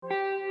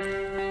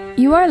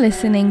You are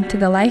listening to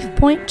the Life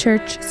Point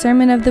Church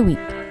Sermon of the Week.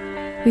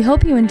 We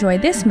hope you enjoy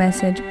this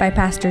message by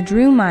Pastor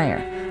Drew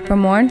Meyer. For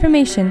more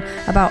information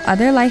about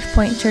other Life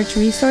Point Church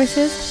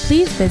resources,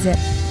 please visit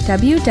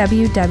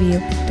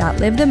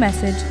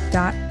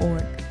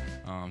www.livethemessage.org.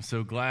 I'm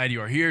so glad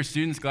you are here,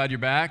 students. Glad you're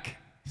back.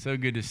 So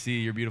good to see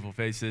your beautiful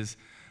faces.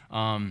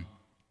 I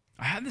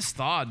had this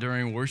thought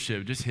during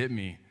worship, just hit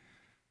me,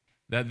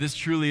 that this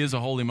truly is a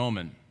holy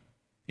moment.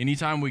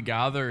 Anytime we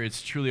gather,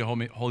 it's truly a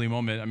holy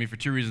moment. I mean, for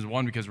two reasons.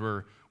 One, because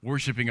we're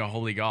worshiping a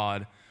holy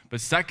God. But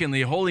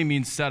secondly, holy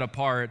means set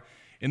apart.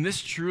 And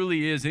this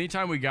truly is,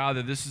 anytime we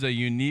gather, this is a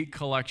unique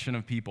collection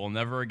of people.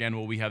 Never again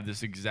will we have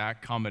this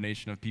exact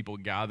combination of people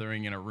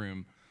gathering in a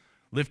room,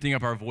 lifting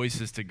up our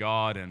voices to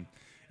God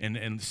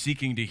and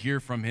seeking to hear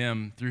from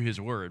Him through His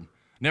Word.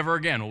 Never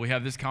again will we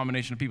have this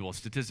combination of people.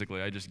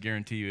 Statistically, I just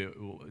guarantee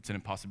you it's an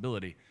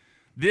impossibility.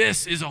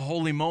 This is a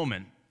holy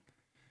moment.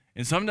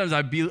 And sometimes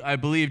I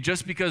believe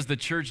just because the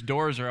church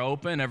doors are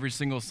open every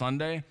single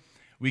Sunday,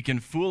 we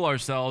can fool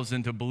ourselves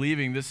into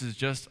believing this is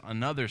just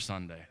another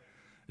Sunday.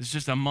 It's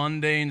just a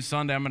mundane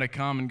Sunday. I'm going to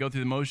come and go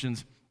through the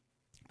motions.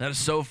 That is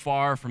so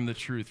far from the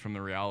truth, from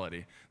the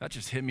reality. That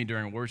just hit me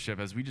during worship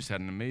as we just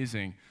had an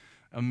amazing,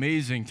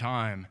 amazing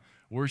time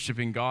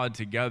worshiping God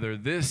together.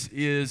 This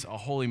is a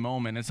holy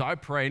moment. And so I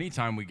pray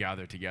anytime we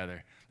gather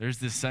together, there's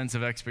this sense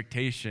of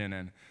expectation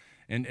and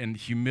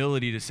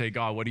humility to say,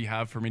 God, what do you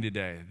have for me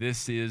today?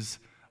 This is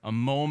a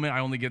moment. I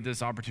only get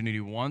this opportunity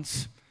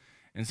once.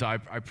 And so I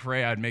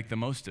pray I'd make the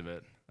most of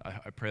it.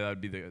 I pray that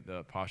would be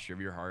the posture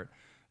of your heart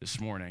this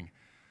morning.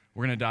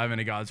 We're going to dive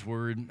into God's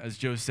Word. As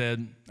Joe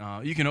said,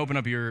 you can open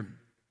up your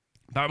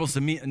Bibles to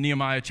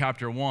Nehemiah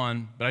chapter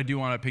 1, but I do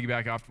want to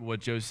piggyback off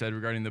what Joe said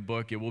regarding the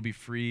book. It will be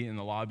free in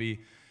the lobby.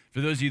 For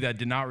those of you that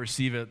did not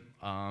receive it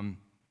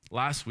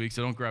last week,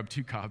 so don't grab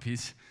 2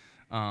 copies.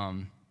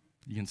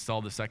 You can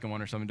install the second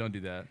one or something. Don't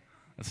do that.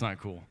 That's not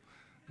cool.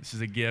 This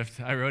is a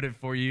gift. I wrote it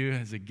for you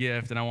as a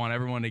gift, and I want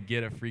everyone to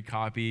get a free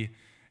copy.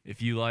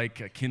 If you like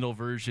a Kindle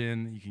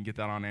version, you can get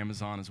that on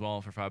Amazon as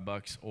well for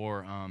 $5.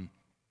 Or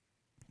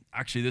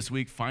actually this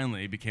week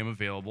finally became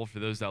available for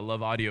those that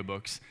love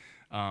audiobooks,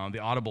 the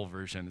Audible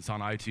version. It's on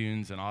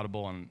iTunes and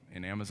Audible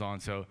and Amazon,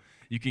 so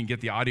you can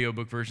get the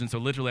audiobook version. So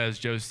literally, as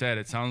Joe said,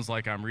 it sounds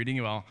like I'm reading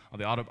it. Well,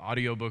 the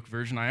audiobook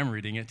version, I am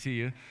reading it to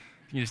you.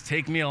 You just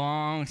take me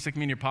along, stick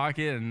me in your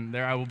pocket, and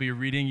there I will be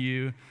reading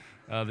you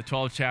the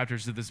 12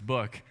 chapters of this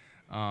book.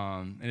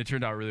 And it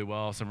turned out really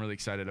well, so I'm really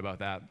excited about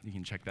that. You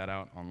can check that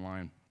out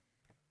online.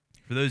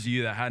 For those of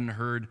you that hadn't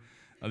heard,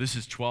 this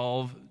is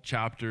 12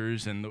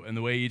 chapters, and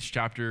the way each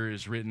chapter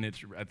is written,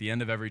 it's at the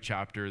end of every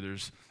chapter,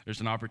 there's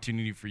an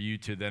opportunity for you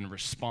to then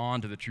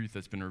respond to the truth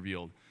that's been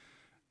revealed.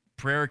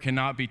 Prayer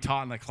cannot be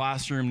taught in the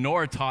classroom,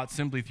 nor taught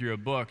simply through a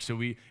book,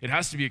 so it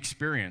has to be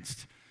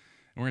experienced.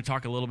 And we're going to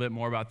talk a little bit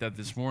more about that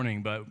this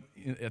morning, but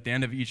at the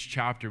end of each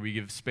chapter, we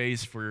give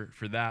space for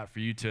that, for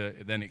you to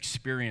then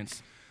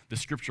experience the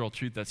scriptural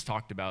truth that's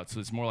talked about. So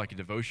it's more like a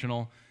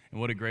devotional,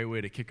 and what a great way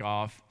to kick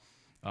off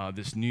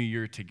this new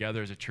year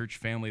together as a church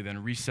family,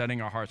 then resetting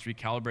our hearts,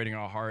 recalibrating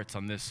our hearts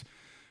on this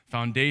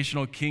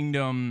foundational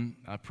kingdom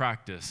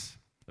practice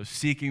of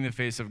seeking the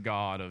face of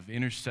God, of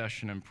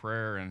intercession and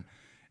prayer, and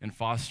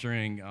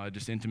fostering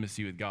just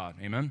intimacy with God.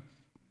 Amen?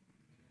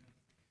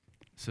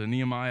 So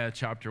Nehemiah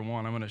chapter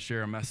 1, I'm going to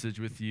share a message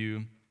with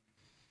you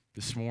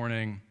this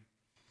morning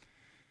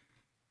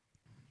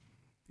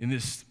in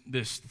this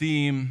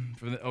theme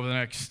over the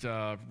next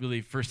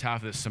really first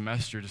half of this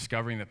semester,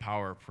 discovering the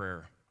power of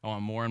prayer. I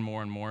want more and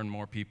more and more and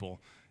more people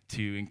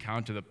to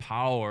encounter the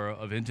power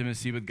of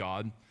intimacy with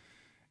God,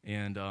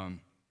 and we're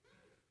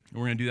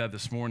going to do that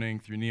this morning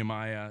through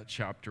Nehemiah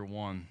chapter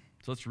 1.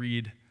 So let's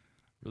read,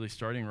 really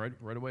starting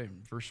right away,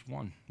 verse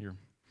 1 here.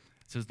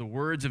 It says, the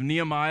words of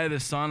Nehemiah, the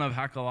son of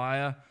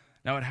Hakaliah.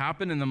 Now it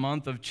happened in the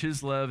month of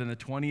Chislev in the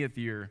 20th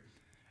year,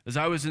 as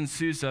I was in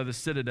Susa, the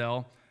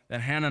citadel,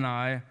 that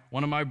Hanani,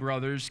 one of my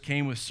brothers,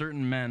 came with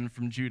certain men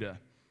from Judah.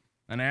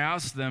 And I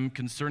asked them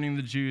concerning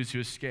the Jews who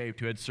escaped,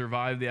 who had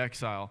survived the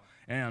exile,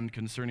 and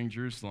concerning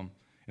Jerusalem.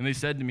 And they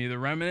said to me, the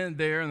remnant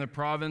there in the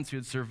province who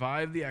had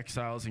survived the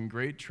exile is in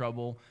great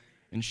trouble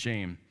and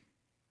shame.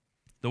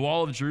 The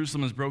wall of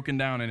Jerusalem is broken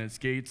down, and its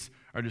gates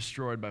are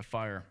destroyed by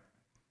fire.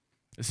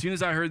 As soon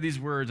as I heard these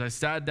words, I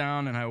sat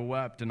down and I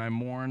wept and I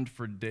mourned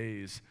for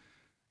days.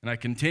 And I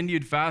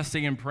continued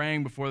fasting and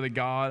praying before the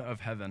God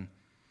of heaven.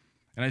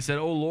 And I said,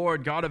 O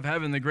Lord, God of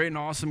heaven, the great and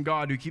awesome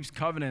God who keeps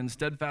covenant and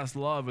steadfast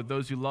love with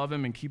those who love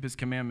Him and keep His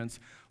commandments,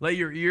 let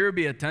your ear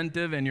be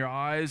attentive and your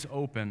eyes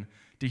open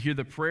to hear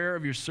the prayer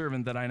of your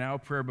servant that I now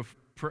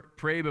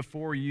pray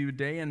before you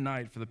day and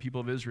night for the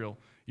people of Israel,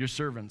 your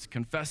servants,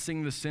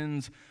 confessing the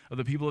sins of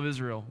the people of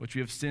Israel, which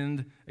we have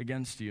sinned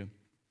against you.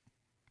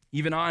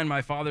 Even I and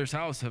my father's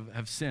house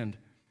have sinned.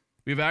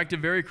 We have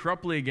acted very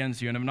corruptly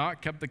against you and have not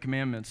kept the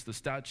commandments, the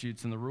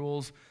statutes, and the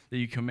rules that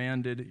you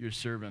commanded your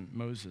servant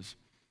Moses.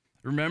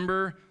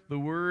 Remember the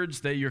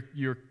words that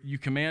you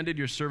commanded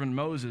your servant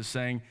Moses,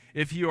 saying,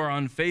 if you are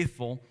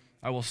unfaithful,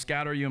 I will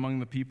scatter you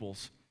among the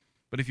peoples.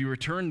 But if you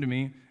return to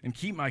me and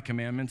keep my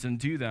commandments and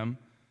do them,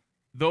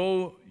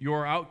 Though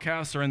your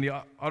outcasts are in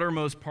the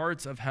uttermost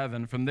parts of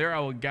heaven, from there I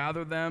will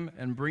gather them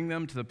and bring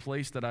them to the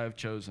place that I have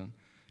chosen,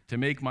 to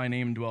make my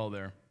name dwell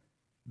there.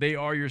 They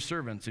are your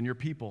servants and your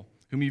people,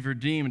 whom you've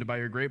redeemed by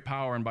your great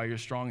power and by your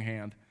strong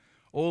hand.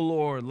 O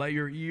Lord, let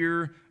your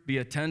ear be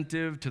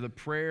attentive to the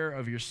prayer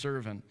of your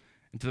servant,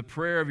 and to the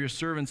prayer of your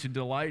servants who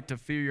delight to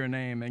fear your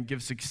name, and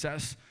give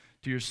success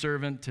to your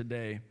servant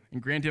today,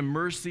 and grant him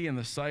mercy in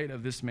the sight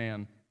of this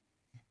man.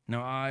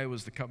 Now I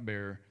was the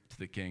cupbearer to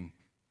the king.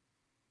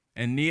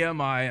 And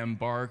Nehemiah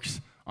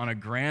embarks on a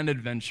grand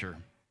adventure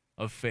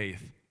of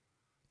faith,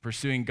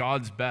 pursuing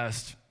God's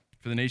best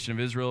for the nation of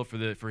Israel,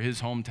 for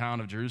his hometown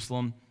of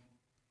Jerusalem.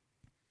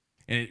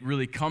 And it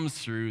really comes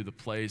through the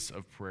place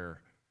of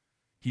prayer.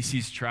 He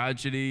sees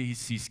tragedy, he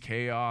sees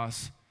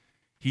chaos,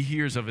 he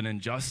hears of an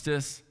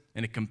injustice,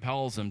 and it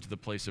compels him to the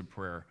place of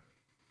prayer.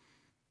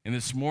 And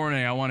this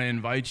morning, I want to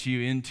invite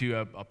you into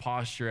a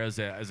posture as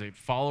a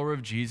follower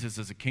of Jesus,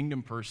 as a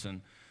kingdom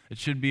person. It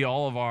should be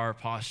all of our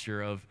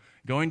posture of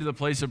going to the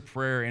place of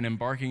prayer and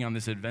embarking on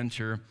this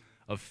adventure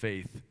of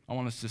faith. I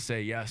want us to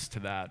say yes to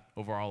that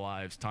over our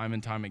lives, time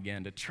and time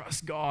again, to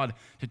trust God,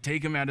 to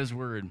take him at his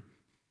word.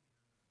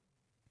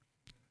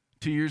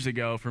 2 years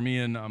ago, for me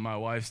and my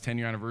wife's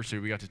 10-year anniversary,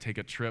 we got to take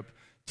a trip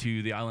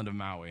to the island of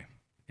Maui.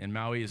 And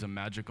Maui is a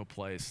magical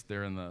place.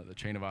 They're in the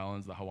chain of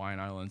islands, the Hawaiian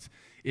Islands.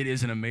 It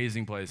is an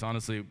amazing place.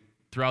 Honestly,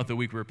 throughout the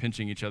week, we were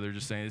pinching each other,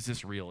 just saying, is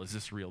this real? Is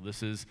this real?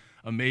 This is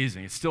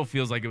amazing. It still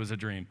feels like it was a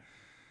dream.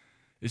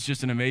 It's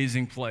just an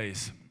amazing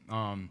place.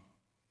 And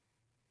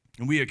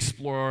we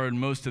explored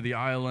most of the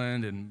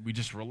island, and we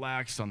just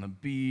relaxed on the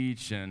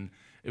beach. And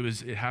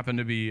it happened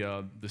to be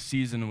the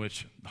season in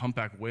which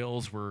humpback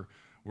whales were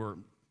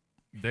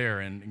there,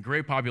 and in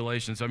great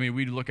populations. I mean,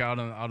 we'd look out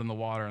in the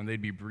water, and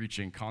they'd be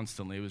breaching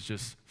constantly. It was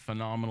just a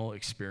phenomenal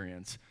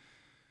experience.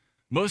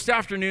 Most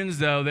afternoons,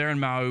 though, there in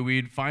Maui,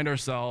 we'd find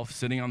ourselves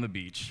sitting on the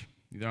beach,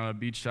 either on a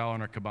beach towel or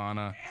in our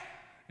cabana,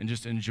 and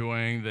just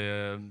enjoying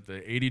the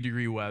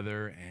 80-degree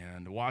weather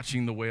and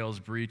watching the whales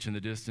breach in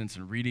the distance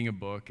and reading a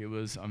book. It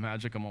was a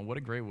magical moment. What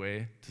a great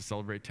way to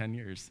celebrate 10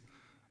 years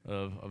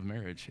of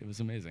marriage. It was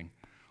amazing.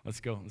 Let's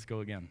go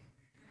again.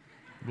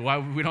 We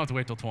don't have to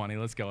wait till 20.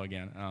 Let's go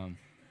again.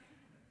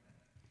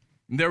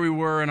 There we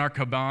were in our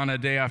cabana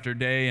day after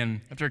day,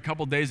 and after a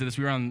couple days of this,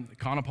 we were on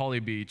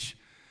Kaanapali Beach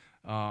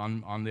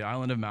on the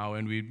island of Maui,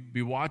 and we'd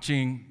be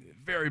watching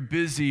a very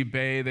busy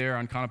bay there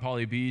on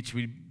Kaanapali Beach.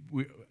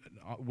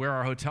 Where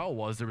our hotel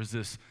was, there was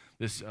this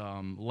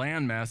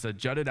landmass that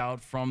jutted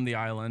out from the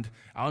island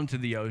out into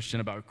the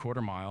ocean about a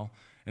quarter mile,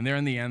 and there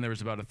in the end, there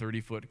was about a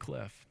 30-foot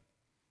cliff.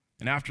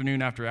 And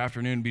afternoon after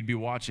afternoon, we'd be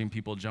watching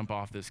people jump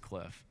off this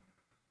cliff.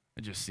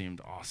 It just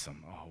seemed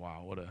awesome. Oh,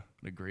 wow, what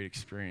a great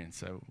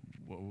experience. I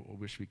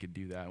wish we could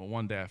do that. Well,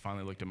 one day I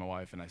finally looked at my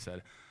wife and I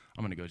said,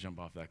 I'm going to go jump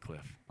off that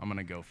cliff. I'm going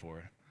to go for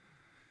it.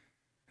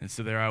 And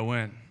so there I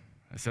went.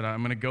 I said, I'm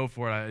going to go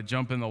for it. I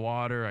jump in the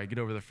water. I get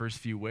over the first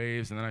few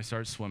waves, and then I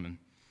start swimming.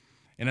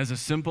 And as a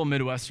simple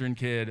Midwestern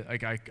kid,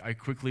 I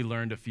quickly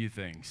learned a few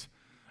things.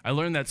 I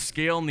learned that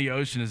scale in the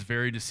ocean is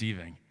very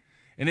deceiving.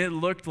 And it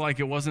looked like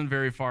it wasn't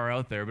very far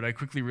out there, but I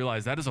quickly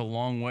realized that is a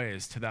long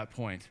ways to that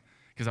point,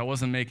 because I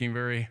wasn't making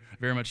very,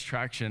 very much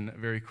traction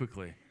very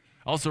quickly.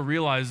 I also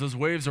realized those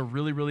waves are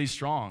really, really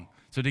strong.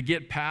 So to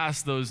get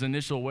past those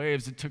initial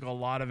waves, it took a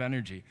lot of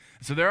energy.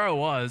 So there I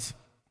was,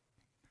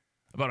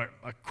 about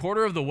a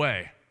quarter of the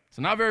way,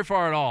 so not very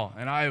far at all,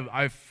 and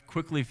I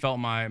quickly felt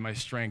my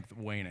strength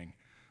waning,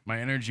 my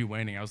energy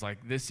waning. I was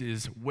like, this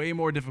is way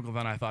more difficult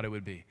than I thought it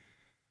would be.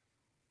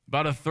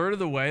 About a third of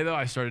the way, though,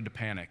 I started to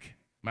panic.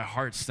 My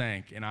heart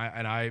sank, and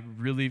I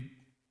really,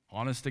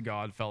 honest to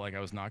God, felt like I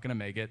was not going to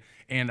make it,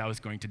 and I was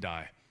going to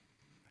die.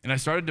 And I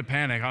started to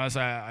panic.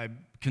 Honestly, I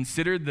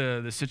considered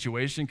the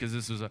situation, because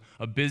this was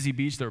a busy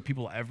beach. There were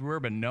people everywhere,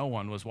 but no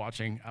one was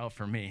watching out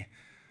for me.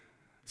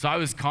 So I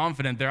was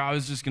confident there. I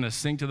was just going to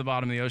sink to the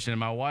bottom of the ocean. And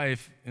my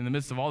wife, in the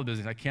midst of all the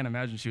business, I can't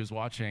imagine she was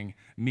watching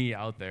me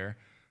out there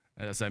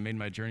as I made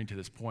my journey to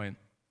this point.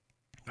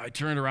 I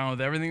turned around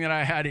with everything that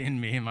I had in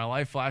me, and my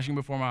life flashing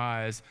before my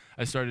eyes.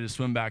 I started to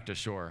swim back to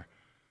shore.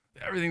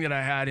 Everything that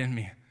I had in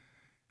me.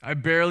 I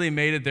barely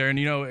made it there. And,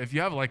 if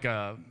you have like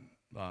a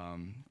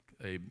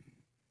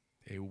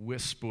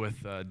wisp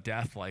with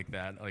death like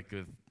that,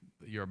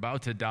 you're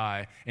about to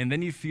die, and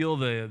then you feel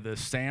the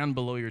sand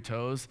below your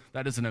toes,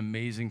 that is an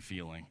amazing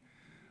feeling.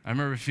 I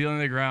remember feeling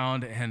the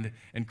ground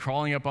and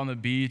crawling up on the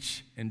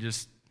beach and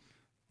just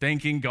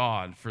thanking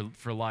God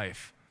for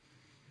life.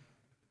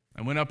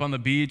 I went up on the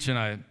beach and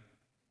I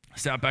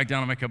sat back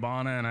down in my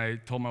cabana and I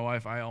told my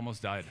wife I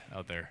almost died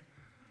out there.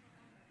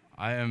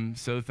 I am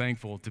so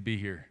thankful to be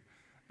here.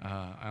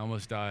 I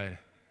almost died.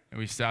 And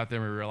we sat there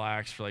and we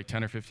relaxed for like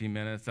 10 or 15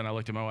 minutes. Then I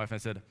looked at my wife and I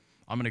said,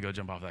 I'm going to go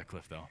jump off that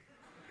cliff though.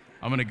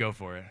 I'm going to go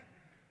for it.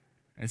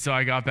 And so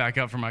I got back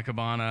up from my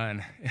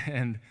cabana,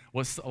 and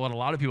what a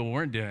lot of people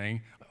weren't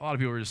doing, a lot of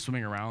people were just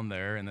swimming around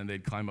there, and then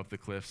they'd climb up the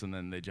cliffs, and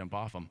then they'd jump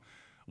off them.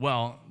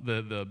 Well,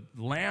 the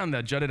land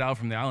that jutted out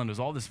from the island was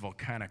all this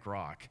volcanic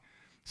rock.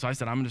 So I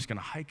said, I'm just going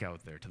to hike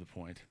out there to the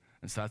point.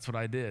 And so that's what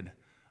I did.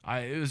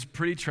 It was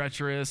pretty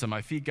treacherous, and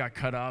my feet got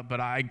cut up, but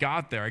I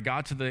got there. I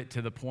got to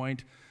the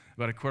point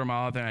about a quarter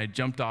mile out there, and I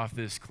jumped off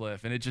this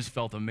cliff, and it just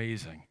felt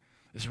amazing.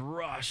 This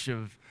rush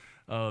of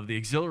the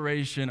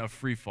exhilaration of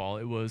free fall,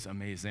 it was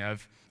amazing.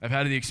 I've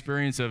had the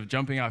experience of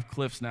jumping off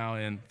cliffs now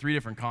in 3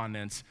 different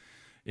continents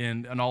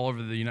and all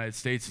over the United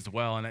States as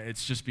well, and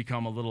it's just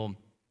become a little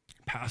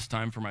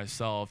pastime for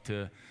myself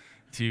to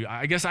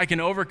I guess I can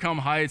overcome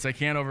heights. I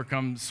can't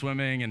overcome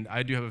swimming, and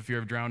I do have a fear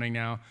of drowning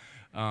now.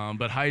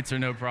 But heights are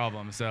no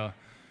problem. So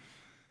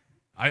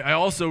I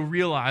also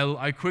realized,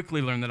 I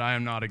quickly learned that I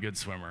am not a good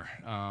swimmer.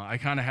 I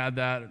kind of had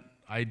that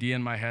idea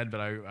in my head, but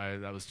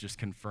that was just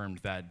confirmed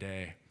that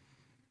day.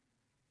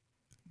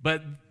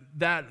 But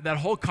that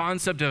whole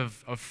concept of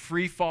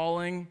free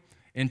falling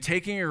and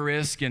taking a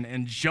risk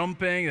and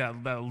jumping,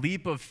 that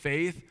leap of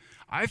faith,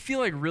 I feel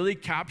like really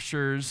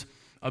captures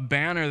a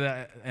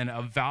banner and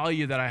a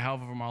value that I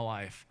have over my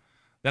life.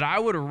 That I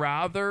would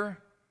rather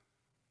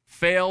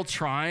fail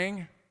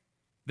trying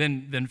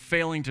than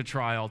failing to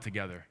try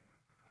altogether.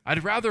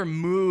 I'd rather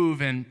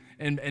move and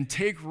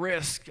take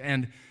risk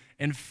and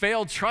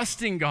fail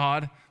trusting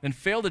God than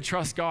fail to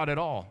trust God at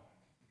all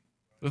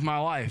with my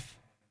life.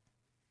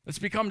 It's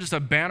become just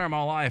a banner of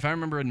my life. I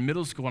remember in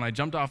middle school when I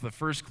jumped off the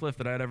first cliff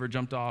that I had ever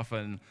jumped off,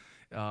 and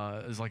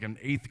it was like an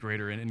 8th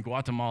grader in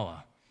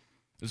Guatemala.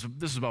 This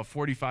is about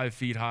 45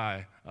 feet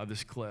high,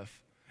 this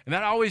cliff. And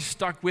that always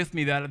stuck with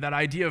me, that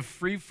idea of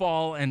free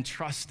fall and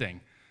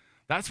trusting.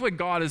 That's what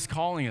God is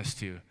calling us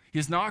to.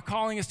 He's not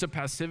calling us to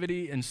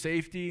passivity and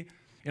safety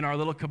in our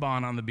little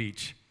cabana on the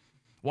beach,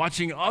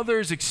 watching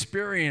others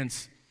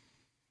experience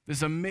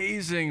this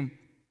amazing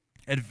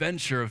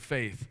adventure of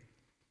faith.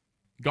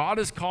 God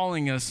is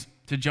calling us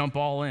to jump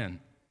all in,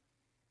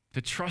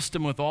 to trust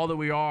Him with all that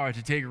we are,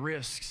 to take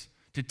risks,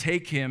 to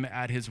take Him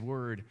at His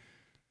word.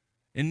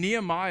 In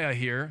Nehemiah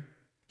here,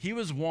 he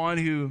was one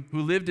who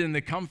lived in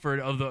the comfort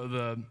of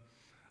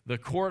the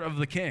court of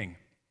the king.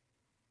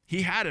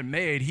 He had it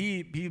made.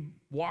 He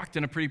walked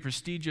in a pretty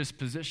prestigious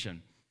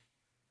position.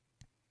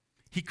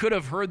 He could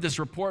have heard this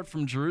report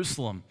from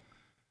Jerusalem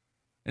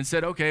and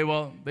said, okay,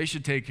 well, they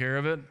should take care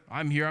of it.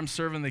 I'm here, I'm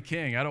serving the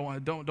king.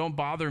 Don't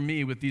bother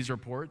me with these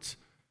reports.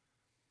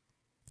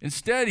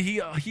 Instead,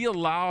 he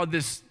allowed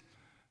this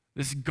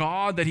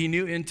God that he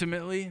knew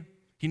intimately.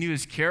 He knew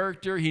his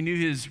character. He knew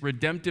his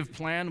redemptive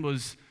plan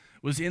was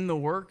in the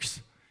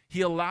works.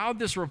 He allowed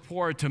this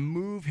report to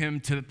move him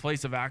to the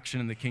place of action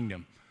in the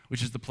kingdom,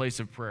 which is the place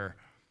of prayer,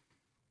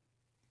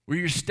 where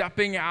you're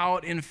stepping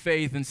out in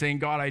faith and saying,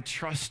 God, I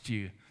trust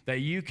you, that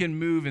you can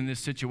move in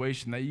this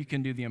situation, that you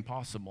can do the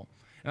impossible.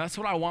 And that's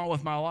what I want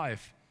with my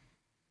life.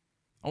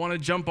 I want to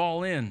jump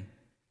all in.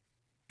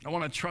 I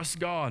want to trust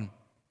God.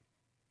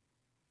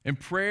 And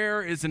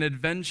prayer is an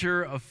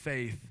adventure of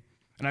faith.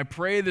 And I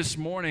pray this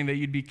morning that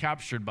you'd be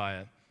captured by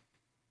it.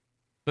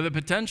 But the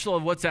potential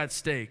of what's at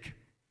stake.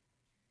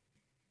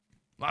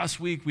 Last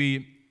week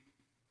we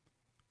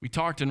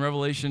talked in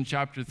Revelation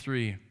chapter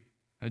 3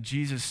 that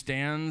Jesus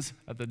stands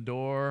at the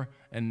door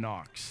and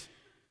knocks.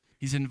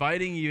 He's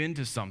inviting you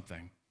into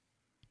something,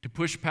 to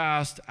push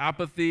past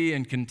apathy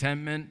and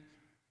contentment,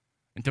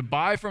 and to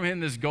buy from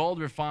Him this gold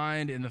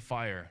refined in the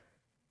fire.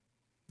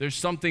 There's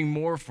something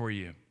more for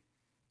you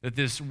that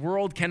this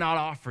world cannot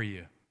offer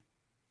you.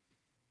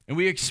 And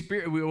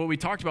what we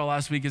talked about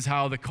last week is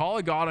how the call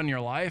of God on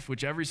your life,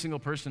 which every single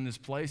person in this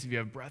place, if you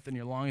have breath in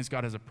your lungs,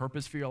 God has a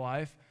purpose for your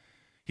life.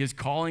 He has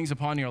callings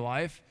upon your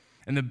life.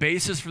 And the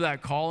basis for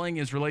that calling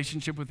is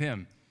relationship with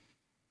Him.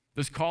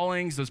 Those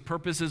callings, those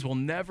purposes will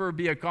never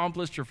be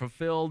accomplished or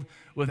fulfilled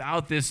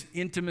without this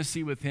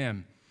intimacy with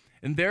Him.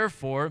 And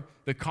therefore,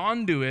 the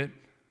conduit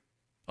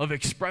of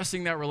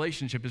expressing that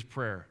relationship is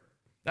prayer.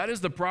 That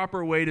is the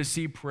proper way to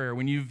see prayer.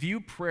 When you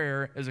view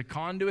prayer as a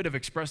conduit of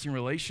expressing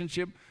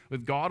relationship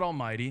with God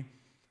Almighty,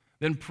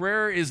 then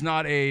prayer is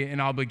not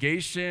an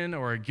obligation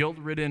or a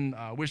guilt-ridden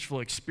wishful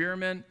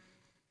experiment.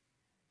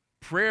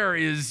 Prayer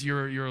is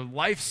your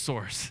life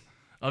source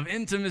of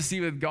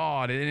intimacy with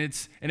God,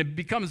 and it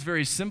becomes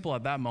very simple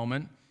at that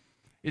moment.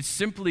 It's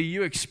simply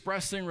you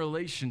expressing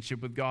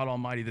relationship with God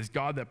Almighty, this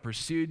God that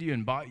pursued you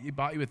and bought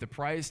you with a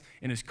price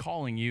and is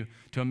calling you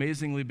to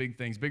amazingly big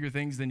things, bigger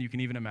things than you can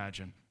even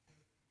imagine.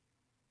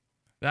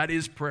 That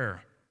is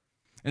prayer.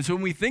 And so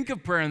when we think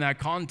of prayer in that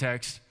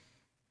context,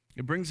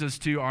 it brings us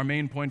to our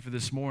main point for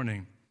this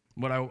morning,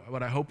 what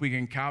I hope we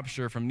can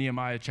capture from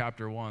Nehemiah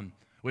chapter 1,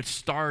 which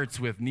starts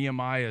with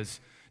Nehemiah's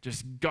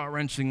just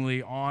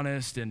gut-wrenchingly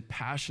honest and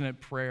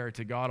passionate prayer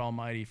to God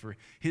Almighty for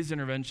His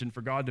intervention,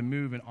 for God to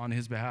move on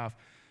His behalf.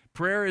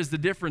 Prayer is the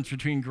difference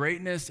between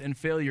greatness and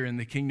failure in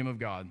the kingdom of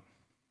God.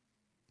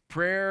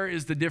 Prayer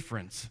is the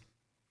difference.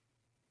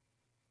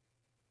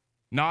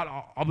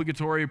 Not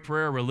obligatory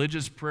prayer,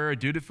 religious prayer,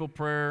 dutiful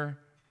prayer,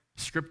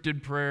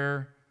 scripted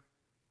prayer,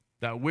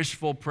 that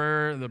wishful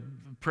prayer, the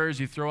prayers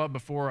you throw up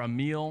before a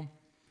meal.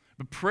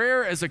 But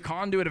prayer as a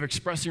conduit of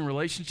expressing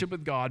relationship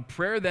with God,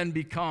 prayer then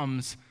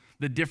becomes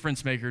the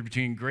difference maker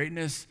between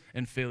greatness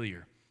and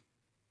failure.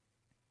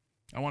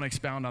 I want to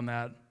expound on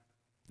that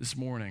this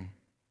morning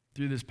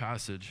through this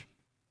passage.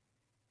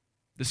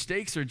 the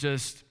stakes are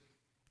just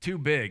too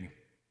big.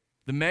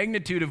 The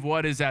magnitude of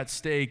what is at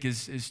stake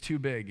is too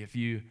big if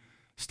you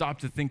stop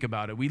to think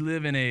about it. We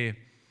live in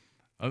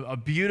a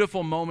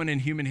beautiful moment in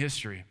human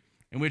history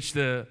in which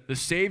the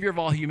Savior of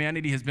all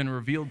humanity has been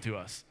revealed to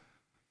us.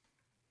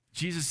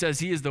 Jesus says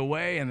he is the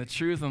way and the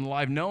truth and the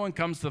life. No one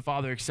comes to the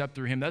Father except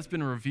through him. That's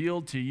been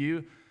revealed to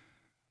you.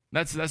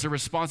 That's a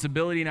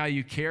responsibility now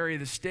you carry.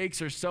 The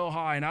stakes are so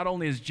high. Not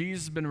only has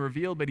Jesus been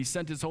revealed, but he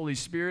sent his Holy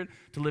Spirit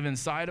to live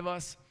inside of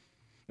us.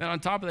 And on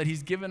top of that,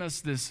 he's given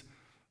us this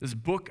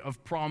book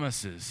of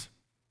promises.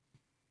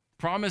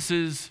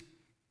 Promises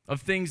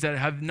of things that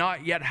have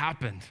not yet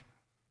happened.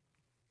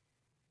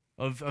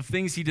 Of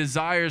things he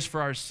desires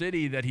for our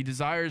city, that he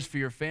desires for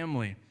your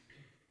family.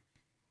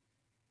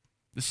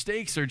 The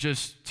stakes are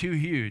just too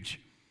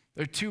huge.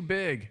 They're too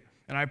big.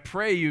 And I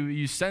pray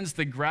you sense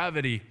the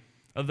gravity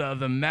of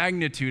the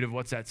magnitude of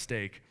what's at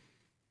stake.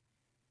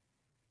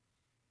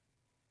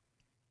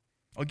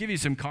 I'll give you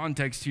some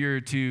context here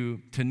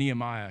to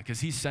Nehemiah, because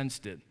he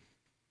sensed it.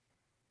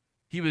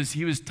 He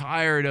was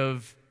tired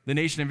of the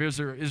nation of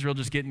Israel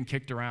just getting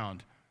kicked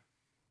around.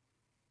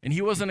 And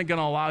he wasn't going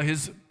to allow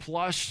his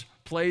plush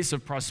place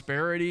of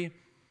prosperity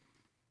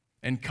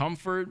and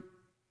comfort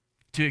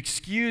to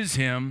excuse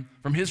him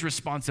from his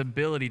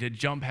responsibility to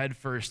jump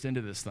headfirst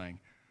into this thing.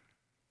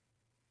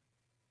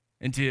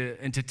 And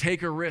to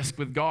take a risk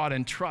with God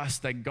and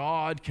trust that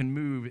God can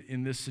move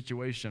in this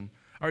situation.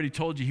 I already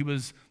told you he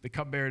was the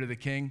cupbearer to the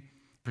king,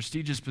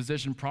 prestigious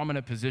position,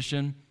 prominent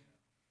position.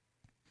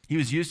 He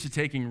was used to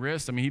taking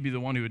risks. I mean, he'd be the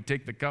one who would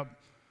take the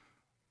cup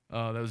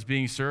that was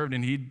being served,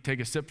 and he'd take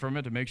a sip from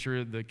it to make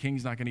sure the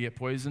king's not going to get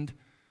poisoned.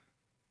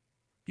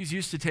 He's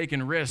used to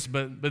taking risks,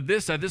 but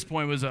this at this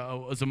point was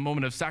a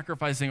moment of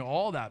sacrificing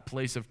all that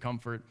place of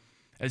comfort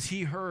as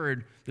he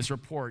heard this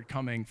report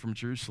coming from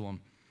Jerusalem.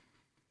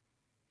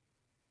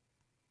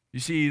 You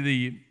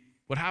see,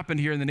 what happened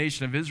here in the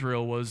nation of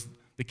Israel was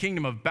the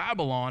kingdom of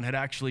Babylon had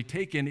actually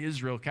taken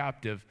Israel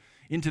captive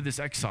into this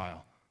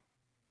exile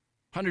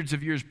hundreds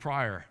of years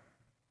prior.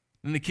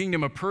 Then the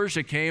kingdom of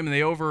Persia came, and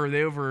they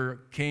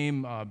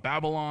overcame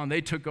Babylon.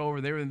 They took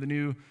over. They were the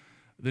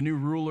new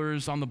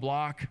rulers on the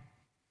block.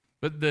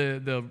 But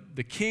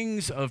the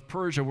kings of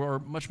Persia were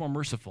much more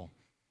merciful.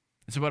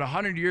 And so about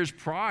 100 years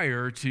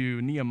prior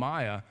to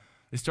Nehemiah,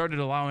 they started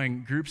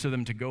allowing groups of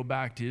them to go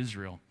back to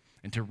Israel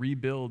and to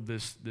rebuild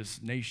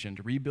this nation,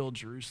 to rebuild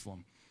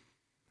Jerusalem.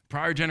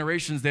 Prior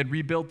generations, they had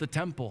rebuilt the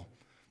temple.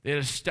 They had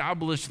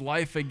established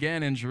life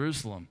again in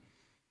Jerusalem.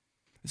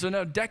 And so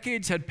now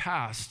decades had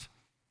passed,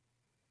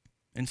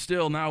 and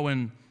still now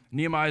when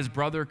Nehemiah's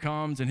brother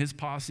comes and his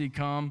posse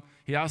come,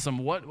 he asks them,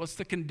 what's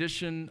the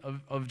condition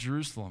of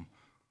Jerusalem?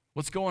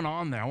 What's going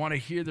on there? I want to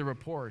hear the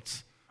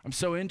reports. I'm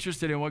so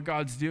interested in what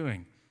God's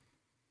doing.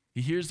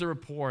 He hears the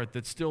report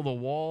that still the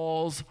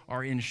walls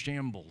are in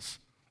shambles.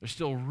 They're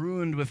still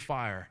ruined with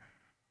fire.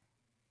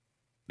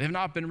 They have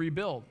not been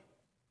rebuilt.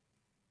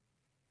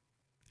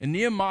 And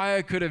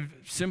Nehemiah could have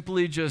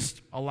simply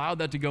just allowed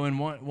that to go in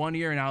one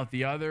ear and out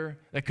the other.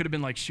 That could have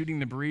been like shooting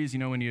the breeze,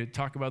 when you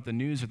talk about the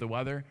news or the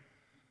weather.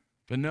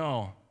 But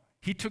no,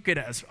 he took it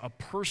as a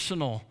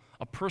personal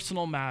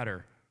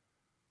matter.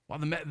 Wow,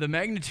 the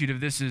magnitude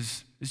of this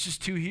is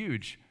just too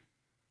huge.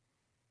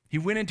 He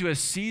went into a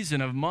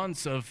season of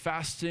months of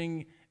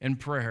fasting and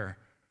prayer,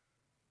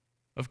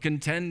 of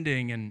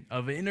contending and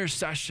of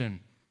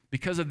intercession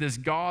because of this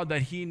God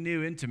that he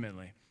knew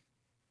intimately.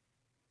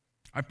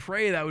 I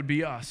pray that would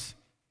be us.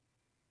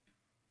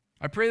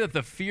 I pray that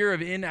the fear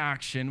of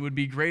inaction would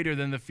be greater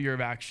than the fear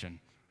of action.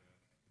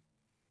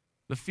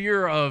 The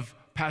fear of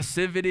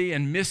passivity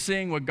and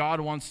missing what God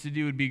wants to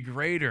do would be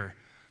greater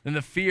than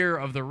the fear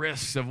of the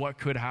risks of what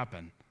could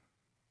happen.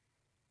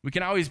 We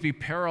can always be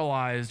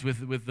paralyzed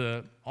with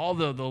all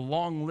the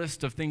long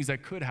list of things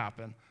that could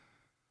happen.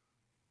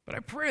 But I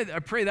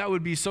pray that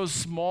would be so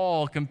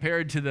small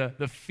compared to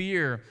the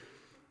fear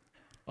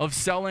of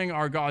selling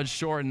our God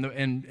short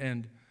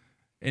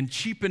and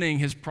cheapening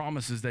his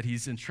promises that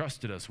he's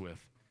entrusted us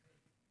with.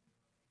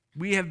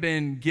 We have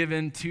been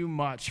given too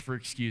much for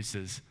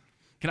excuses.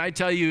 Can I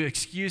tell you,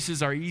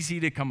 excuses are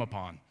easy to come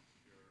upon.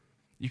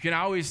 You can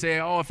always say,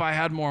 if I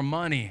had more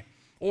money,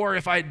 or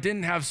if I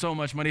didn't have so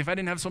much money, if I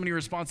didn't have so many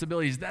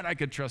responsibilities, then I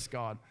could trust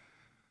God.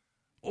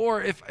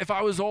 Or if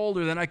I was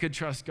older, then I could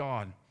trust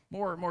God.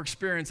 More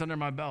experience under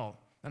my belt,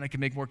 then I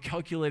could make more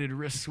calculated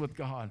risks with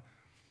God.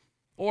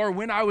 Or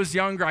when I was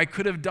younger, I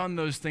could have done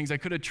those things. I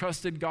could have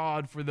trusted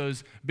God for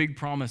those big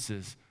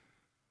promises.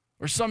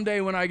 Or someday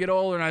when I get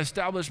older and I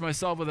establish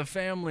myself with a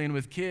family and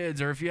with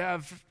kids, or if you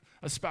have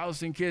a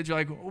spouse and kids, you're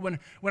like,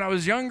 when I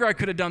was younger, I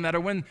could have done that. Or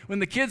when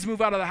the kids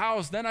move out of the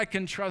house, then I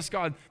can trust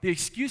God. The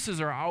excuses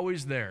are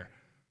always there,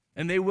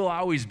 and they will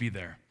always be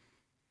there.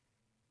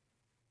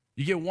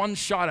 You get one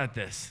shot at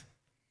this,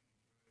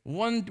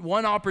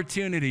 one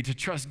opportunity to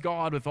trust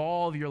God with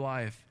all of your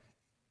life,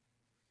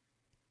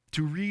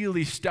 to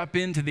really step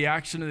into the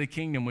action of the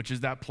kingdom, which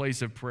is that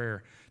place of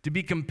prayer, to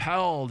be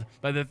compelled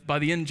by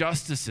the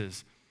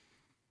injustices,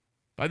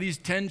 by these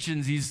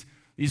tensions, these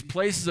these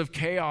places of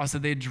chaos,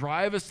 that they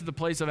drive us to the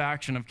place of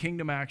action, of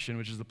kingdom action,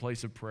 which is the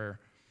place of prayer.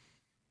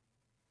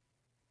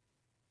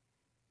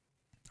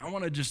 I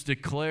want to just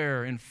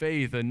declare in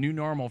faith a new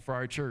normal for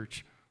our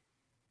church.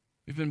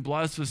 We've been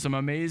blessed with some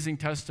amazing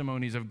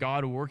testimonies of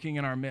God working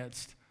in our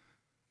midst.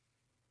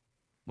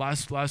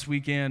 Last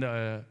weekend,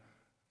 a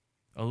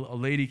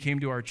lady came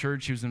to our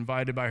church. She was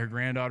invited by her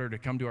granddaughter to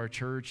come to our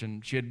church,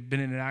 and she had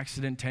been in an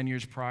accident 10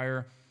 years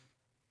prior,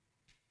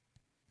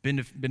 been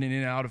in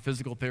and out of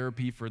physical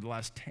therapy for the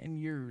last 10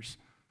 years.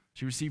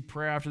 She received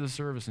prayer after the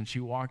service, and she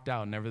walked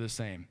out never the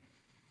same.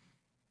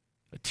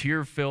 A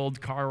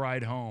tear-filled car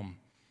ride home.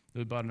 She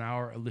lived about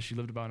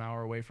an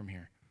hour away from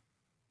here.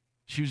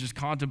 She was just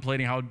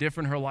contemplating how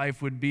different her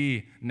life would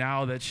be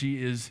now that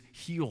she is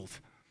healed.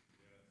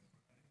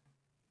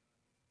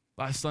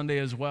 Last Sunday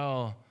as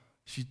well,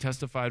 she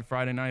testified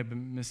Friday night,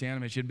 Miss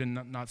Anime, she had been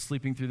not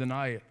sleeping through the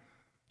night.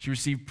 She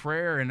received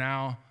prayer, and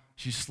now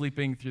she's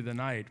sleeping through the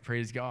night.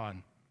 Praise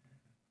God.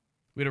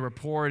 We had a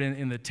report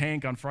in the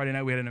tank on Friday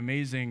night. We had an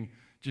amazing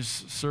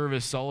just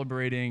service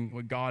celebrating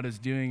what God is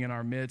doing in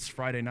our midst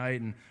Friday night,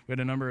 and we had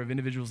a number of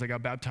individuals that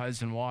got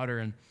baptized in water.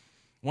 And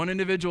one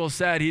individual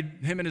said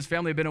him and his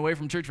family had been away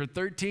from church for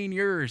 13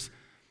 years.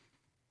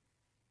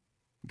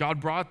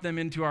 God brought them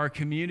into our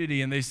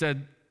community, and they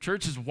said,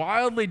 church is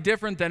wildly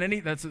different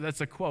than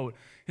that's a quote.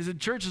 He said,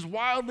 church is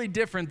wildly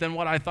different than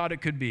what I thought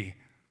it could be.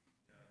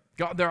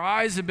 God, their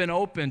eyes have been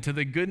opened to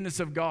the goodness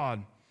of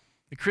God.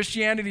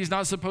 Christianity is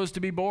not supposed to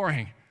be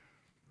boring.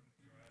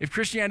 If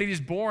Christianity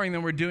is boring,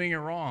 then we're doing it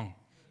wrong.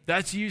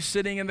 That's you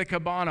sitting in the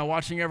cabana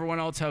watching everyone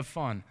else have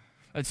fun.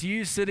 That's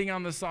you sitting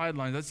on the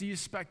sidelines. That's you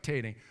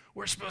spectating.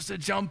 We're supposed to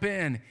jump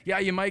in. Yeah,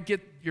 you might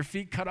get your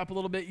feet cut up a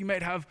little bit. You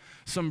might have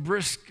some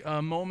brisk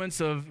moments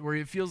where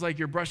it feels like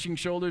you're brushing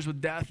shoulders with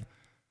death.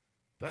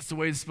 That's the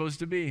way it's supposed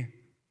to be.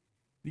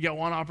 You got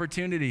one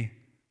opportunity.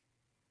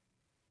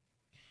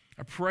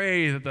 I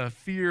pray that the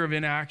fear of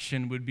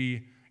inaction would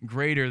be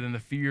greater than the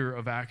fear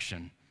of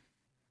action.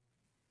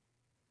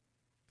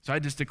 So I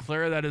just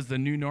declare that as the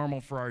new normal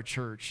for our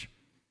church.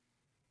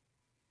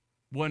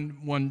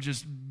 One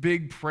just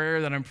big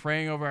prayer that I'm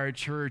praying over our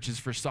church is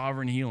for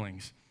sovereign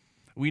healings.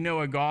 We know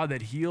a God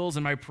that heals,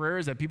 and my prayer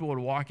is that people would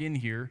walk in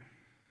here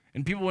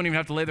and people wouldn't even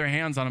have to lay their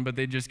hands on them, but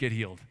they'd just get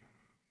healed.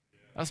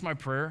 That's my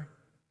prayer.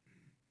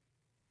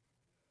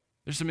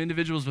 There's some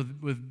individuals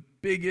with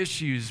big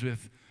issues,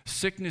 with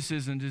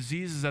sicknesses and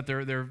diseases that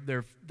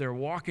they're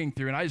walking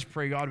through, and I just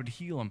pray God would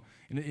heal them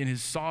in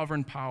his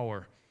sovereign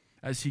power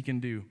as he can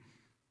do.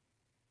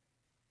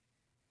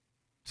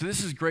 So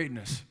this is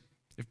greatness.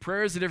 If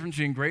prayer is the difference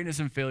between greatness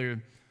and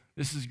failure,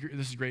 this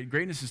is great.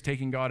 Greatness is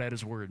taking God at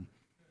his word.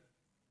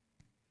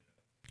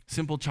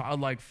 Simple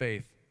childlike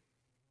faith.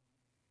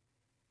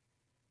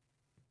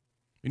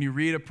 When you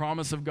read a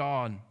promise of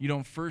God, you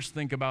don't first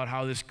think about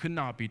how this could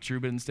not be true,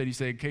 but instead you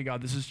say, okay,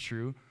 God, this is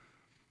true.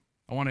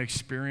 I want to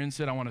experience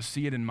it. I want to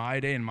see it in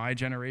my day, in my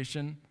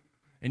generation.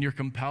 And you're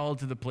compelled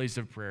to the place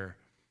of prayer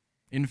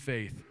in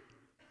faith.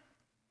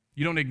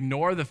 You don't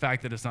ignore the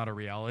fact that it's not a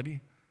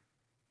reality,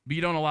 but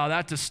you don't allow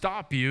that to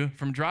stop you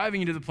from driving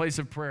you to the place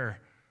of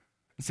prayer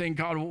and saying,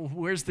 God,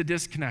 where's the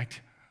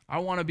disconnect? I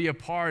want to be a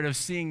part of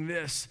seeing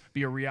this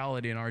be a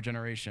reality in our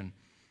generation.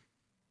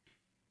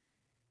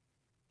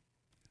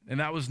 And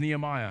that was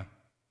Nehemiah.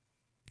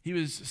 He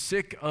was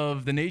sick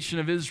of the nation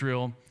of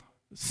Israel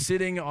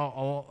sitting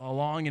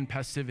along in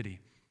passivity,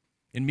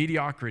 in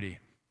mediocrity,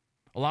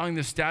 allowing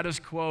the status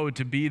quo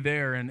to be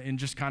there in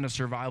just kind of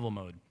survival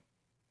mode.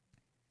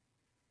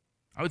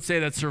 I would say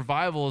that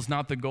survival is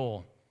not the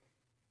goal.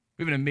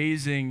 We have an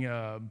amazing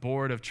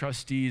board of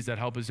trustees that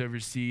help us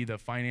oversee the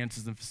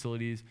finances and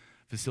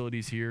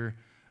facilities here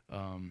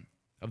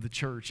of the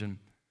church. And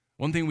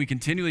one thing we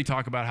continually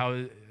talk about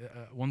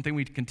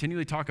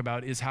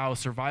is how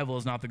survival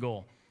is not the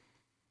goal.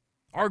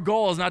 Our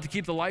goal is not to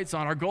keep the lights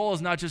on. Our goal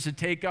is not just to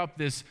take up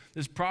this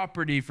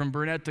property from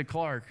Burnett to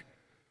Clark.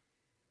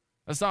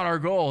 That's not our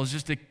goal. It's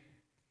just to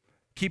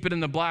keep it in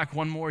the black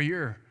one more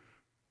year.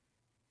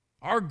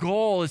 Our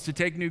goal is to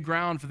take new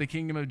ground for the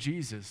kingdom of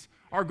Jesus.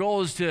 Our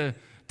goal is to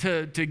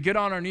get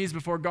on our knees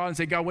before God and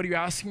say, God, what are you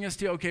asking us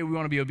to? Okay, we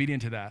want to be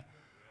obedient to that.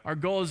 Our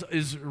goal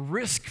is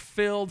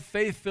risk-filled,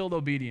 faith-filled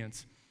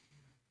obedience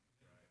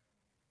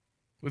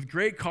with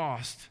great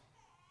cost.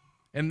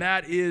 And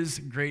that is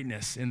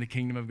greatness in the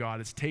kingdom of God.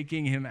 It's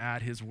taking him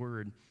at his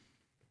word.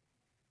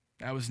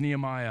 That was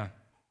Nehemiah.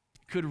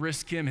 Could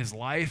risk him his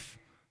life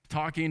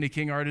talking to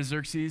King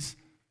Artaxerxes.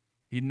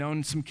 He'd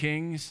known some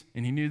kings,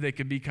 and he knew they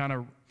could be kind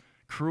of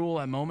cruel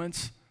at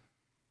moments.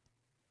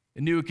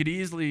 He knew it could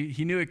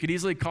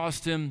easily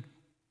cost him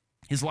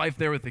his life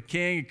there with the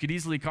king. It could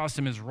easily cost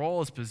him his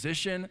role, his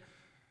position.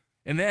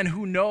 And then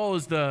who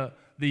knows all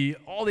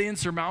the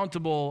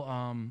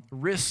insurmountable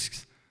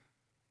risks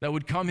that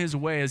would come his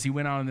way as he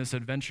went out on this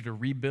adventure to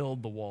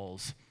rebuild the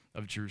walls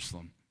of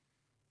Jerusalem.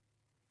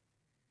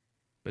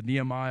 But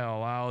Nehemiah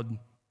allowed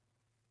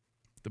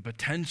the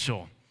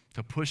potential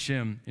to push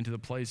him into the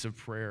place of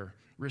prayer,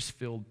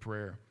 risk-filled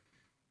prayer.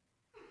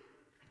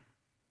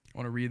 I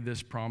want to read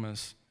this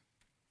promise.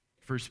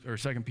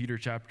 2 Peter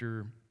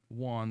chapter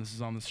 1, this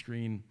is on the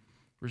screen,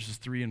 verses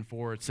 3 and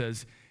 4. It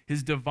says,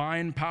 "His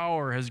divine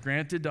power has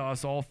granted to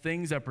us all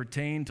things that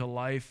pertain to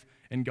life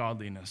and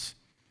godliness,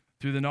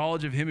 through the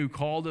knowledge of him who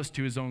called us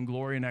to his own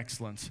glory and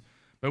excellence,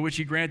 by which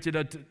he granted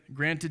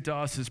to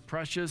us his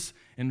precious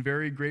and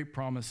very great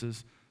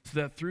promises, so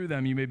that through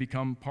them you may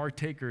become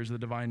partakers of the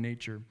divine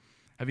nature,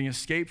 having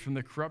escaped from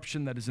the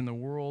corruption that is in the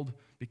world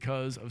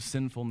because of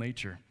sinful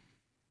nature."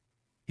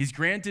 He's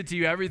granted to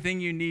you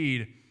everything you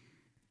need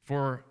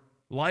for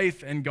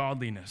life and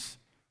godliness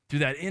through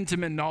that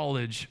intimate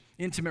knowledge,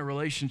 intimate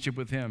relationship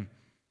with him.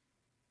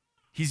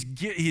 He's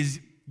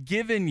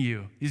given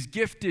you, he's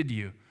gifted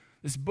you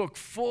this book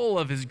full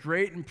of his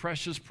great and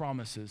precious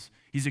promises.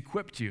 He's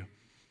equipped you.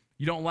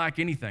 You don't lack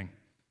anything.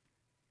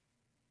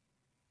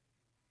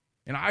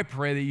 And I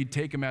pray that you'd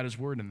take him at his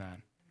word in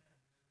that.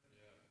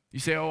 You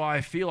say, "Oh,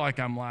 I feel like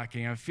I'm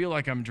lacking. I feel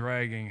like I'm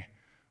dragging.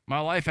 My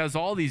life has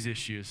all these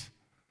issues."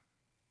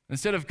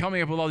 Instead of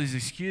coming up with all these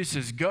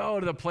excuses, go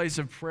to the place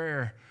of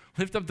prayer.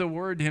 Lift up the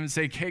word to him and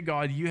say, "Hey,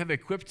 God, you have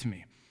equipped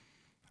me.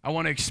 I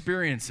want to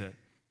experience it.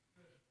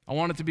 I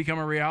want it to become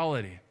a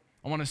reality.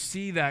 I want to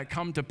see that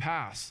come to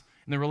pass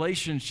in the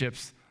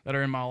relationships that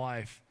are in my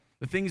life,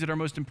 the things that are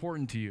most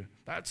important to you."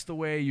 That's the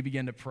way you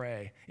begin to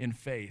pray in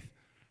faith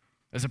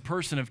as a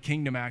person of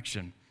kingdom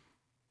action.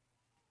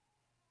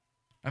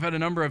 I've had a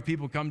number of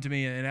people come to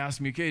me and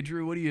ask me, "Okay,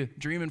 Drew, what are you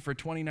dreaming for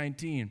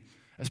 2019?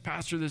 As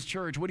pastor of this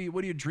church, what are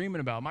you dreaming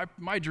about?"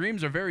 My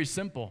dreams are very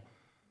simple.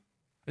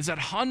 It's that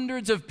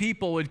hundreds of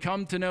people would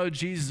come to know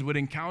Jesus, would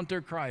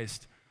encounter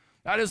Christ.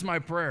 That is my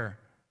prayer.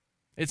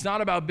 It's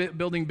not about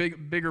building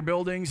bigger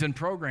buildings and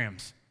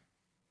programs.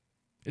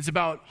 It's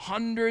about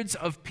hundreds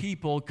of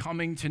people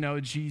coming to know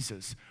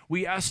Jesus.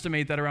 We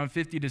estimate that around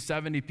 50 to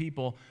 70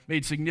 people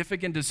made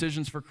significant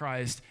decisions for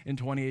Christ in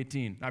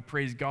 2018. I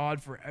praise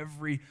God for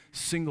every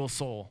single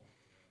soul.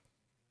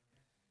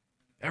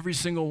 Every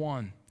single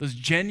one. Those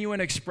genuine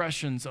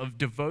expressions of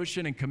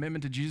devotion and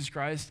commitment to Jesus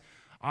Christ,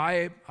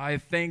 I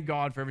thank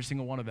God for every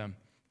single one of them,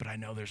 but I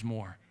know there's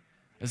more.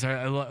 As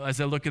I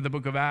look at the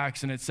book of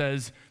Acts, and it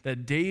says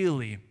that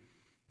daily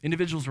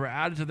individuals were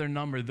added to their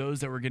number, those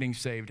that were getting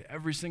saved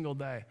every single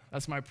day.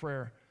 That's my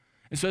prayer.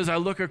 And so as I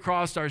look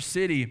across our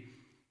city,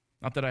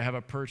 not that I have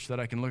a perch that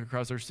I can look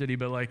across our city,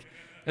 but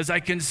as I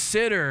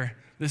consider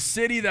the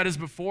city that is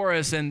before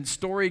us in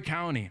Story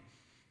County,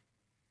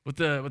 what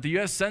the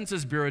U.S.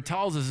 Census Bureau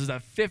tells us is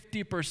that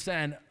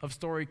 50% of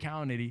Story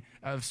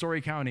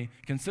County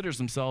considers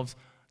themselves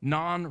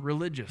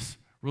non-religious,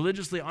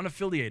 religiously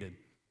unaffiliated.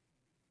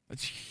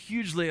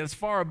 That's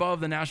far above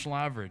the national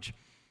average.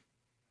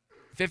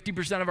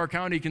 50% of our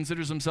county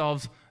considers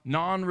themselves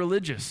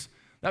non-religious.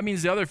 That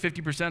means the other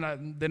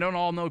 50%, they don't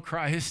all know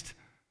Christ.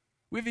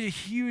 We have a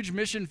huge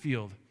mission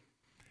field.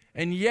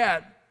 And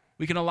yet,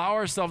 we can allow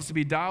ourselves to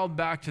be dialed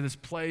back to this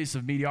place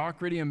of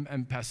mediocrity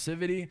and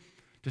passivity,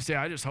 to say,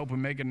 "I just hope we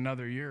make it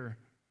another year.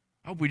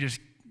 I hope we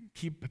just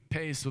keep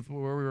pace with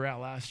where we were at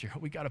last year."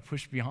 We got to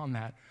push beyond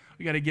that.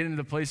 We got to get into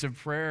the place of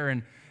prayer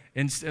and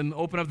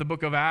open up the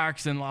book of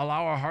Acts and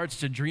allow our hearts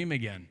to dream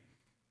again.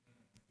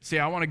 See,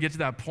 I want to get to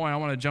that point. I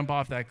want to jump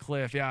off that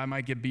cliff. Yeah, I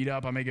might get beat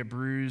up. I might get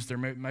bruised. There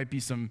might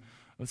be some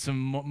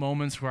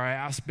moments where I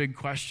ask big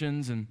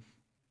questions, and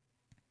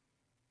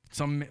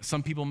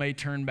some people may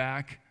turn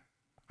back.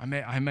 I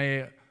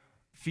may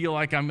feel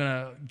like I'm going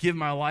to give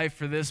my life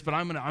for this, but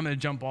I'm going to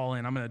jump all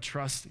in. I'm going to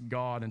trust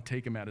God and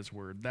take him at his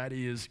word. That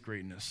is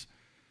greatness.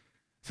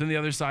 So then the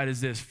other side is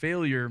this: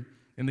 failure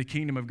in the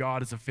kingdom of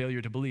God is a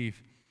failure to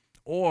believe.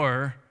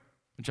 Or,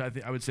 which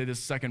I would say this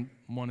second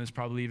one is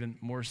probably even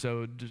more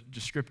so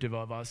descriptive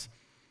of us,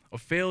 a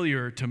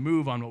failure to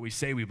move on what we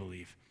say we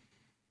believe.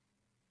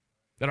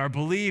 That our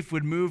belief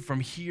would move from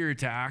here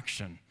to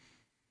action.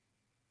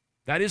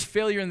 That is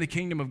failure in the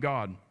kingdom of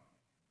God.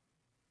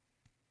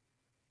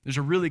 There's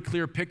a really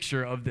clear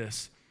picture of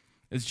this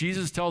as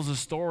Jesus tells a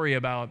story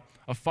about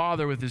a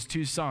father with his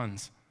two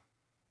sons.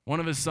 One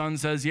of his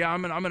sons says, "Yeah,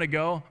 I'm going to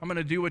go. I'm going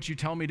to do what you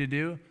tell me to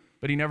do,"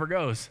 but he never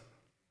goes.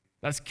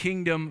 That's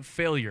kingdom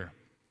failure.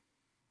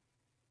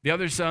 The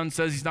other son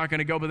says he's not going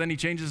to go, but then he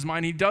changes his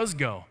mind. He does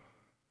go.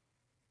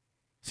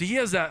 See, he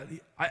has that.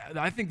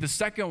 I think the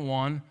second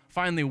one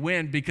finally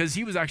went because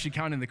he was actually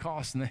counting the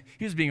cost, and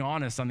he was being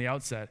honest on the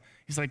outset.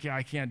 He's like, "Yeah,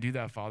 I can't do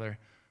that, Father."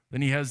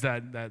 Then he has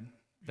that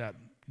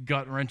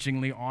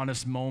gut-wrenchingly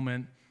honest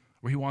moment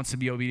where he wants to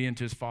be obedient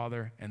to his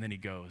father, and then he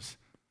goes.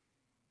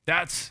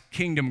 That's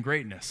kingdom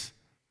greatness,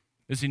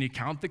 is when you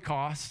count the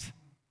cost,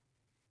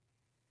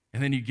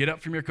 and then you get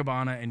up from your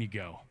cabana and you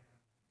go.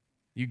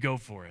 You go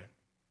for it.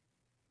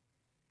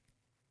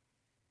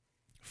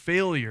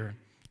 Failure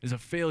is a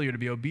failure to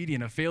be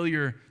obedient, a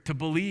failure to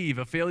believe,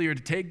 a failure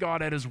to take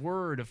God at his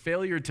word, a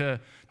failure to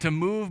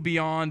move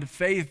beyond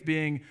faith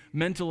being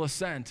mental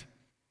assent.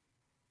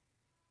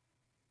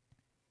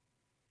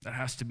 That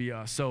has to be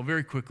us. So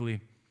very quickly,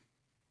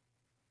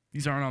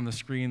 these aren't on the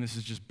screen, this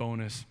is just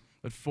bonus,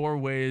 but 4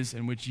 ways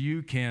in which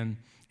you can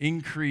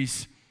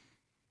increase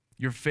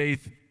your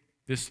faith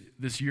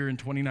this year in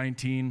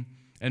 2019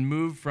 and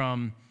move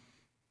from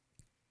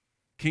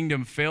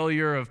kingdom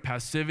failure of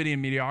passivity and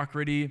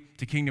mediocrity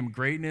to kingdom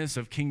greatness,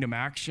 of kingdom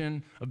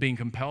action, of being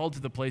compelled to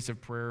the place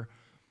of prayer.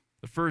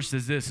 The first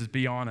is this, is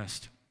be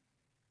honest.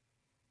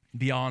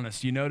 Be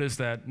honest. You notice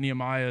that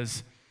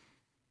Nehemiah's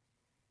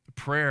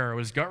prayer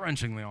was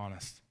gut-wrenchingly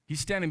honest. He's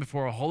standing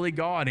before a holy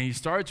God, and he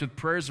starts with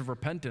prayers of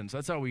repentance.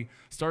 That's how we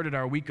started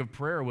our week of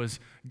prayer was,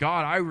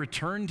 God, I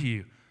return to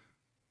you.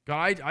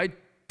 God, I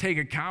take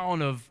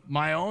account of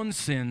my own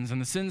sins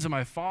and the sins of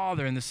my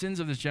father and the sins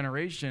of this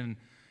generation,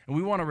 and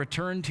we want to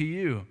return to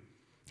you.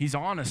 He's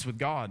honest with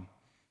God.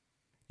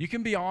 You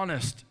can be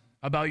honest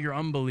about your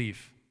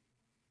unbelief.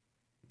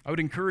 I would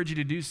encourage you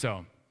to do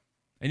so.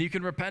 And you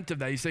can repent of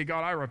that. You say,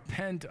 God, I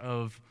repent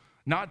of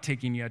not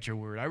taking you at your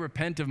word. I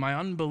repent of my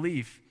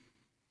unbelief.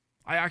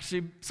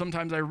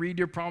 Sometimes I read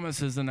your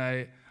promises and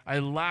I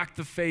lack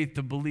the faith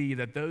to believe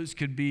that those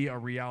could be a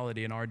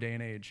reality in our day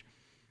and age.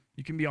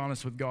 You can be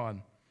honest with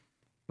God.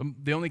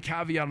 The only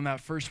caveat on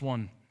that first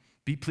one,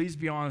 please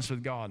be honest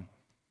with God.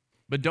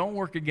 But don't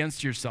work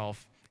against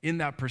yourself in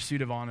that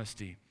pursuit of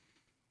honesty.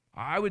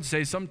 I would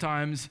say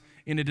sometimes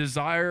in a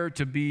desire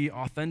to be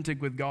authentic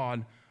with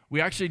God,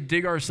 we actually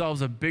dig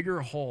ourselves a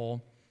bigger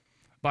hole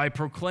by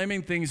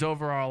proclaiming things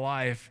over our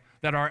life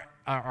that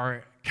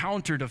are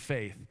counter to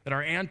faith, that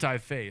are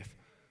anti-faith.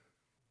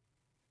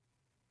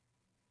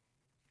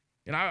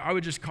 And I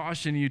would just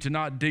caution you to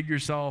not dig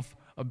yourself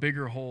a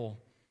bigger hole.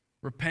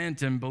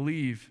 Repent and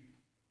believe.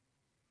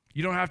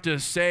 You don't have to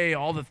say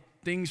all the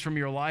things from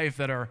your life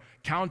that are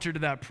counter to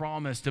that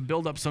promise to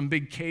build up some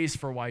big case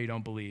for why you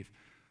don't believe.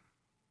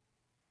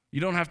 You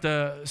don't have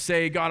to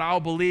say, God, I'll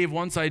believe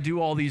once I do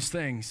all these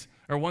things,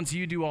 or once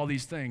you do all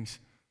these things.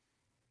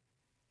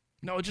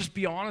 No, just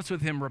be honest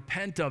with him,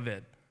 repent of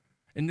it,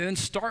 and then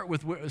start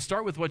with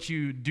what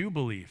you do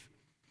believe.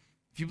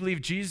 If you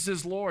believe Jesus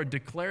is Lord,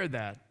 declare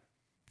that.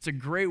 It's a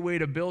great way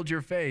to build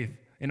your faith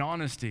in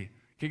honesty.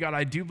 Okay, God,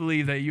 I do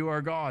believe that you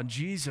are God.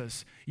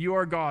 Jesus, you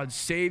are God,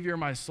 Savior of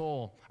my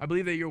soul. I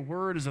believe that your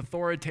word is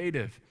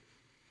authoritative.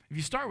 If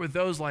you start with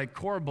those like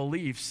core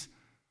beliefs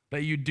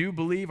that you do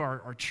believe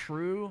are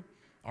true,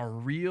 are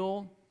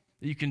real,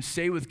 that you can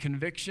say with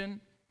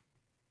conviction,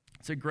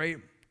 it's a great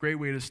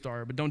way to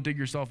start, but don't dig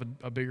yourself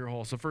a bigger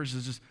hole. So first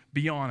is just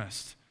be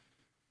honest.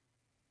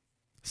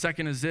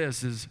 Second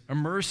is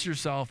immerse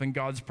yourself in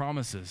God's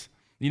promises.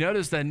 You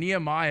notice that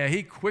Nehemiah,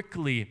 he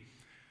quickly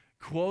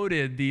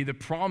quoted the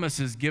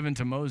promises given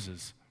to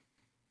Moses.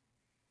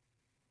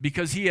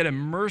 Because he had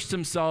immersed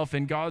himself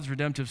in God's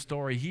redemptive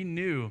story, he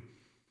knew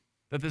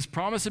that this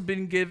promise had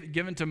been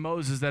given to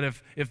Moses, that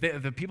if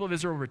the people of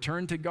Israel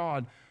returned to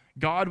God,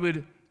 God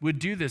would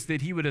do this,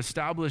 that he would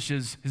establish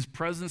his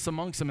presence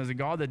amongst them as a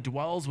God that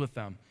dwells with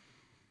them.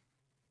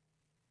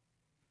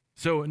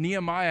 So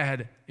Nehemiah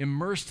had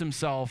immersed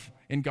himself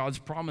in God's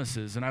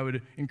promises, and I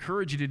would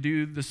encourage you to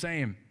do the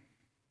same.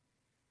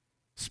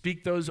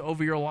 Speak those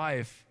over your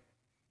life.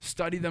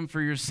 Study them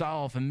for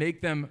yourself and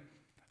make them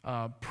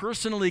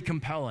personally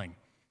compelling.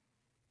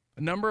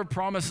 A number of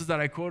promises that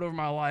I quote over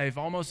my life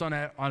almost on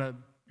a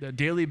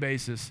daily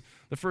basis.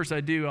 The first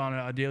I do on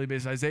a daily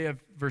basis, Isaiah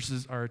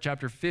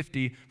chapter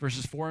 50,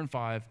 verses 4 and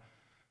 5.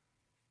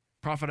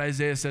 Prophet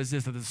Isaiah says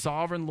this, that the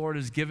sovereign Lord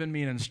has given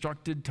me an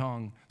instructed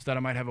tongue so that I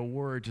might have a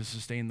word to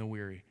sustain the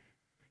weary.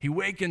 He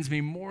wakens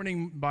me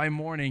morning by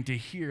morning to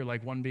hear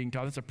like one being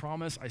taught. That's a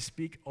promise I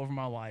speak over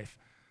my life.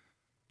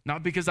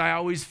 Not because I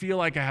always feel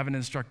like I have an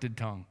instructed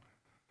tongue,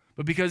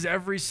 but because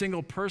every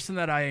single person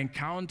that I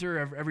encounter,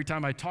 every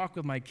time I talk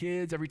with my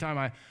kids, every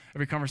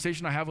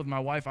conversation I have with my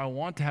wife, I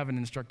want to have an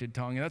instructed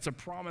tongue. And that's a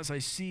promise I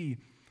see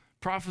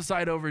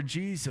prophesied over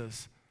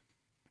Jesus.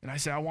 And I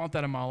say, I want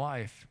that in my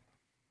life.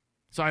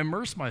 So I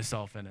immerse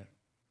myself in it.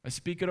 I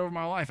speak it over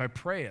my life. I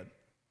pray it.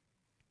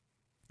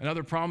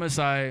 Another promise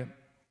I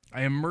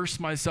immerse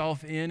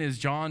myself in is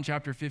John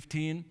chapter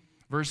 15,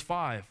 verse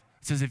 5.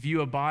 It says, if you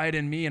abide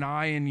in me and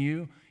I in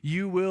you,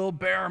 you will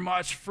bear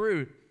much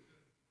fruit.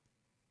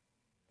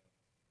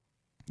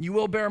 You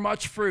will bear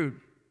much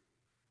fruit.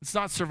 It's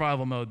not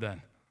survival mode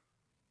then.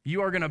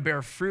 You are going to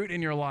bear fruit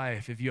in your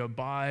life if you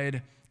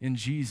abide in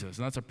Jesus.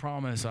 And that's a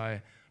promise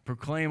I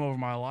proclaim over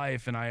my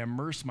life and I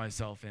immerse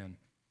myself in.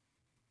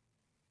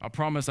 A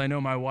promise I know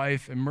my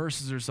wife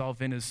immerses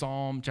herself in is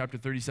Psalm chapter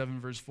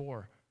 37, verse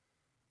 4.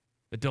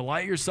 That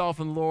delight yourself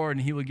in the Lord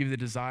and he will give you the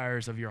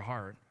desires of your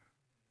heart.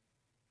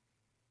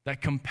 That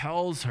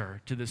compels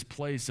her to this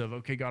place of,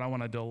 okay, God, I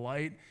want to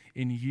delight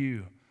in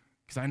you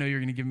because I know you're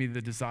going to give me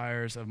the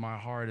desires of my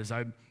heart as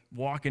I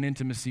walk in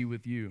intimacy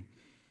with you.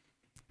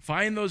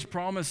 Find those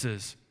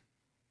promises.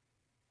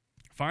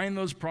 Find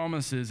those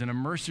promises and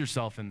immerse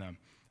yourself in them.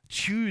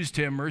 Choose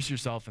to immerse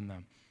yourself in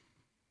them.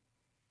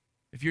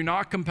 If you're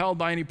not compelled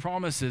by any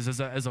promises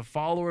as a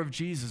follower of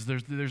Jesus,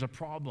 there's a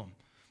problem.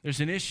 There's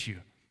an issue.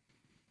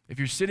 If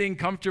you're sitting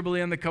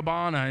comfortably in the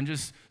cabana and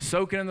just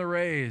soaking in the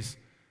rays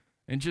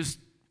and just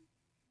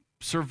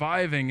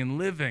surviving and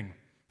living,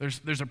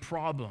 there's a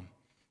problem.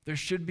 There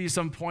should be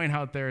some point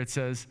out there that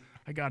says,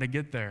 I got to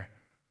get there.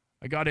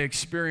 I got to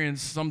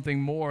experience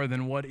something more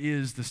than what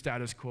is the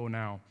status quo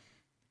now.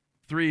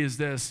 3 is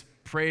this,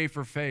 pray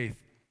for faith.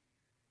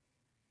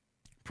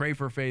 Pray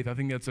for faith. I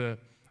think that's a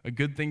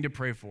good thing to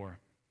pray for.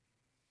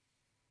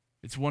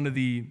 It's one of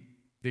the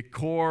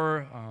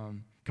core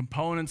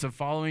components of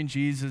following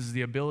Jesus, is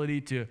the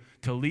ability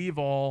to leave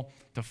all,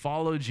 to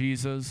follow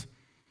Jesus.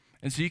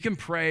 And so you can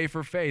pray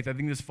for faith. I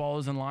think this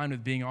follows in line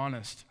with being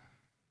honest.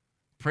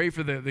 Pray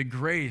for the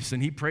grace,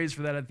 and he prays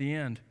for that at the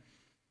end.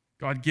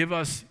 God, give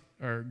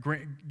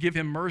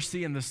him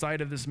mercy in the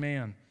sight of this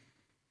man.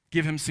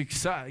 Give him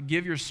success.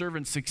 Give your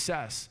servant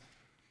success.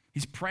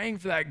 He's praying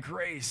for that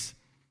grace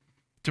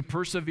to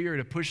persevere,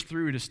 to push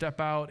through, to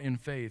step out in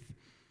faith.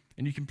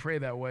 And you can pray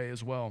that way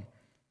as well.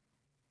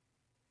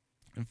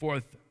 And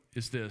fourth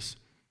is this: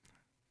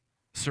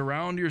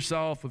 surround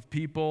yourself with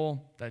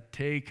people that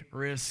take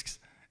risks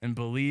and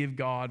believe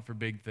God for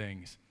big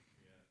things.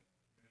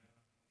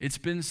 It's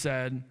been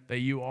said that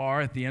you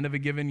are, at the end of a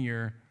given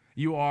year,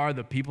 you are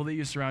the people that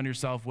you surround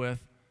yourself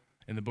with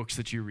and the books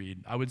that you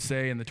read. I would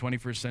say in the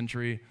 21st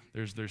century,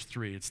 there's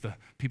three. It's the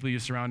people you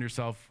surround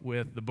yourself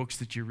with, the books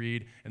that you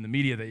read, and the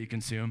media that you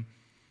consume.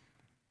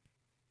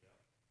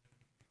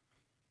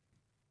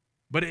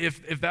 But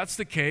if that's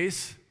the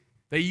case,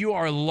 that you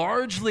are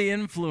largely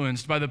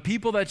influenced by the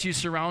people that you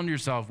surround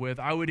yourself with,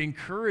 I would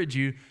encourage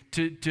you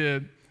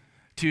to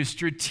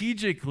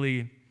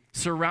strategically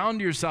surround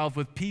yourself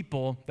with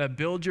people that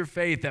build your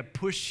faith, that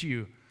push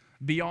you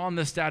beyond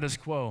the status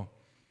quo,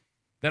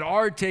 that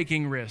are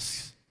taking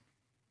risks,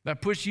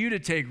 that push you to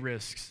take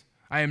risks.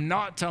 I am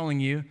not telling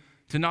you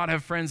to not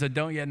have friends that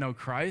don't yet know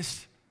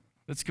Christ.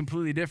 That's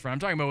completely different. I'm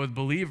talking about with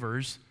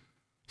believers.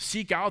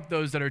 Seek out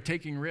those that are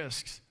taking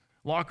risks.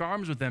 Lock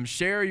arms with them.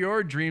 Share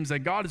your dreams that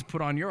God has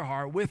put on your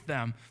heart with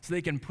them so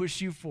they can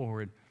push you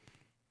forward.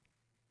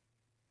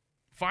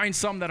 Find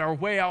some that are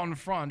way out in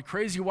front,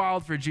 crazy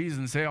wild for Jesus,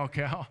 and say,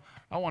 okay,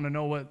 I want to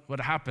know what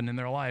happened in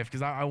their life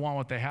because I want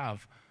what they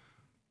have.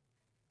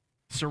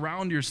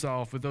 Surround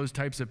yourself with those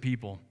types of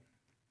people.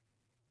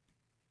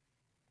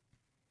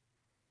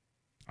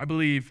 I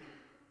believe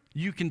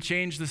you can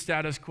change the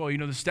status quo. You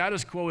know, the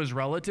status quo is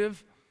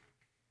relative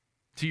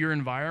to your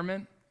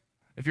environment.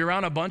 If you're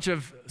around a bunch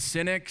of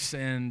cynics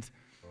and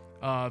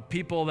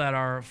people that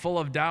are full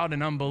of doubt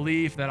and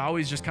unbelief, that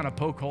always just kind of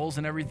poke holes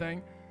in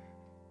everything,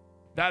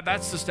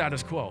 that's the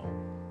status quo.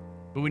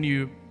 But when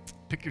you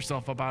pick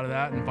yourself up out of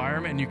that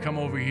environment and you come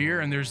over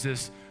here and there's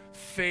this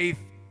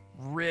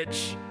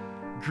faith-rich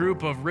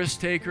group of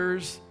risk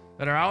takers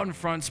that are out in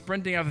front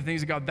sprinting after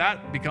things of God,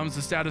 that becomes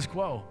the status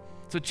quo.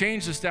 So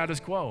change the status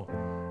quo.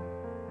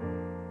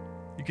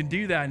 You can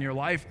do that in your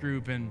life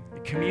group and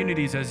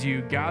communities as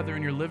you gather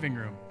in your living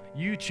room.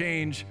 You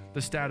change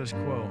the status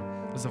quo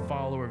as a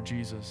follower of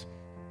Jesus.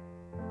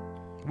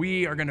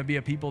 We are going to be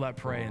a people that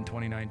pray in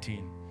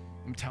 2019.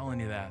 I'm telling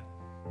you that.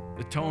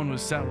 The tone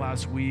was set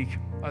last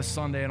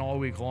Sunday and all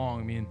week long.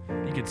 I mean,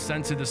 you could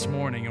sense it this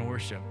morning in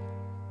worship.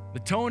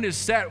 The tone is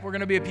set. We're going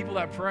to be a people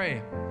that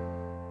pray.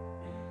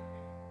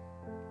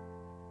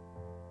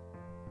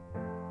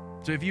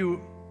 So we're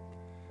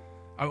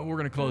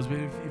going to close, but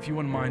if you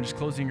wouldn't mind just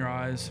closing your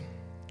eyes,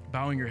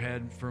 bowing your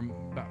heads for a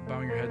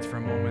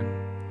moment.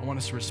 I want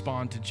us to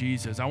respond to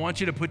Jesus. I want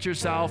you to put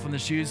yourself in the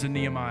shoes of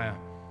Nehemiah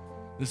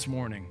this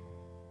morning.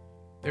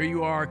 There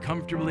you are,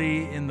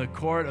 comfortably in the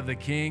court of the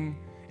king,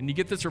 and you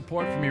get this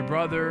report from your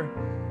brother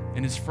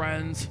and his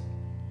friends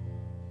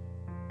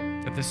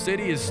that the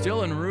city is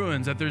still in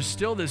ruins, that there's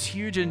still this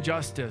huge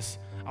injustice.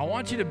 I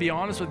want you to be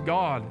honest with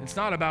God. It's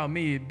not about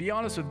me. Be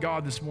honest with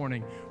God this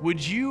morning.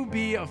 Would you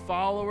be a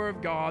follower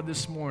of God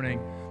this morning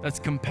that's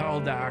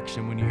compelled to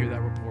action when you hear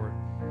that report?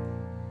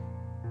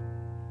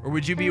 Or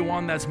would you be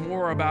one that's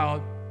more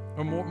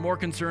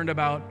concerned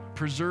about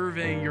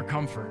preserving your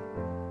comfort?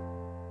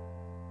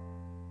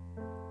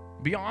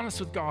 Be honest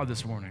with God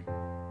this morning.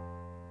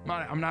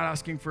 I'm not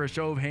asking for a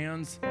show of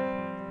hands.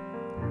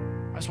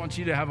 I just want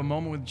you to have a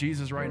moment with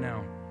Jesus right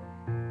now.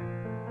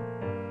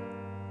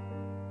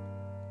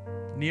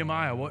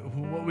 Nehemiah,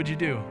 what would you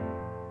do?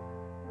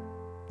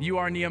 You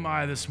are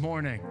Nehemiah this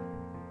morning.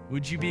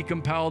 Would you be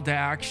compelled to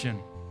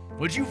action?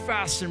 Would you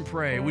fast and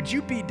pray? Would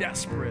you be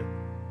desperate?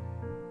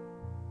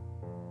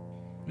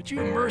 Would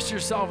you immerse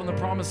yourself in the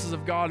promises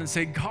of God and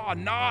say, God,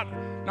 not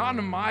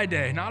in my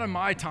day, not in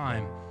my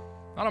time,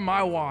 not on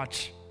my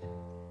watch.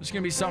 There's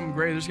going to be something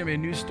great. There's going to be a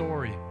new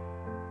story.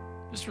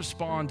 Just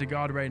respond to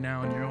God right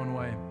now in your own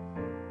way.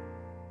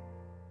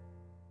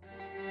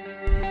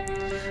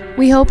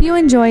 We hope you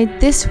enjoyed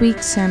this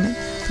week's sermon.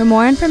 For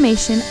more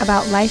information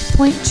about Life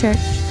Point Church,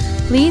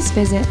 please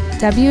visit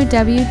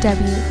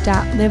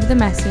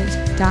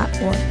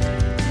www.livethemessage.org.